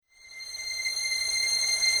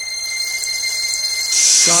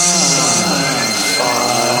Up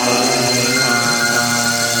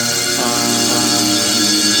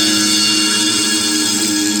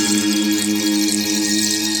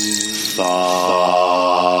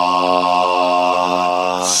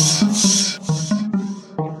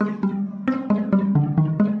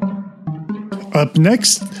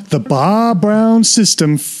next, the Bob Brown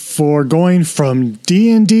system for going from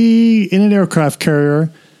D&D in an aircraft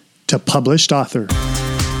carrier to published author.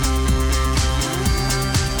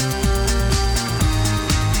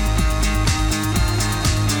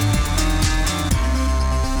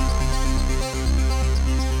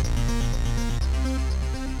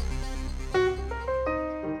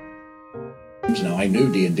 Now, I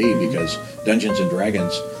knew D&D because Dungeons &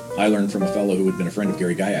 Dragons, I learned from a fellow who had been a friend of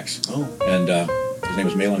Gary Gygax. Oh. And his name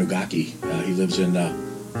is Melan Ugaki. He lives in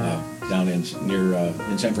down in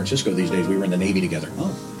San Francisco these days. We were in the Navy together.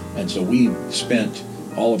 Oh. And so we spent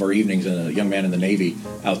all of our evenings, in a young man in the Navy,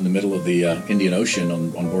 out in the middle of the Indian Ocean on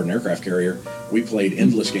board an aircraft carrier. We played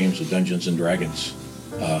endless games of Dungeons & Dragons.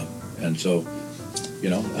 And so...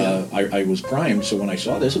 I was primed, so when I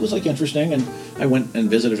saw this, it was interesting, and I went and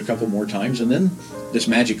visited a couple more times, and then this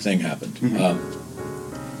magic thing happened.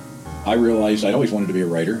 Mm-hmm. I realized I'd always wanted to be a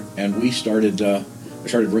writer, and I started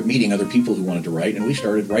meeting other people who wanted to write, and we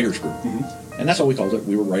started Writers Group. Mm-hmm. And that's all we called it.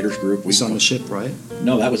 We were Writers Group. We was on the ship, right?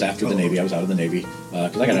 No, that was after the Navy. I was out of the Navy,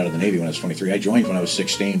 because I got out of the Navy when I was 23. I joined when I was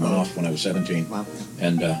 16, went off when I was 17, wow.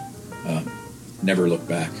 And never looked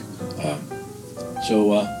back.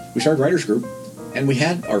 So we started Writers Group. And we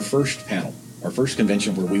had our first panel, our first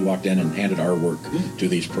convention where we walked in and handed our work to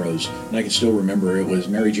these pros. And I can still remember it was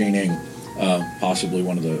Mary Jane Ing, possibly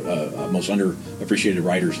one of the most underappreciated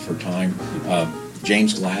writers of her time.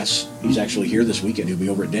 James Glass, he's actually here this weekend. He'll be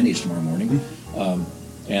over at Denny's tomorrow morning.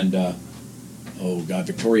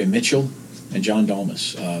 Victoria Mitchell and John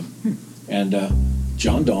Dalmas.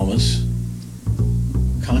 John Dalmas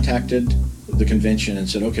contacted the convention and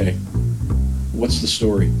said, okay, what's the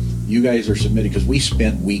story? You guys are submitting, because we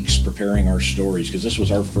spent weeks preparing our stories, because this was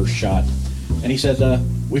our first shot. And he said,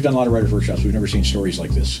 we've done a lot of writers' workshops. We've never seen stories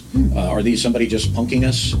like this. Are these somebody just punking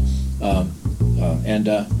us?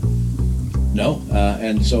 No.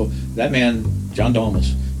 And so that man, John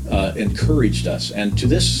Dalmas, encouraged us. And to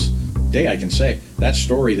this day, I can say, that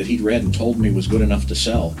story that he'd read and told me was good enough to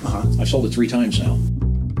sell, I've sold it 3 times now.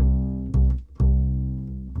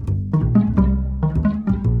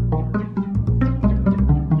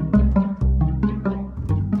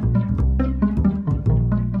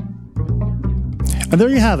 And there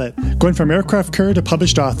you have it, going from aircraft carrier to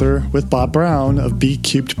published author with Bob Brown of B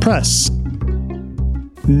Cubed Press.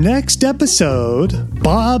 Next episode,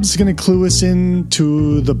 Bob's going to clue us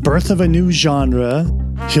into the birth of a new genre.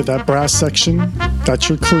 Hear that brass section? That's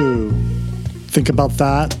your clue. Think about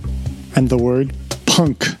that and the word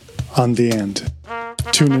punk on the end.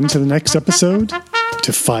 Tune in to the next episode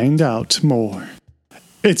to find out more.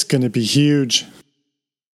 It's going to be huge.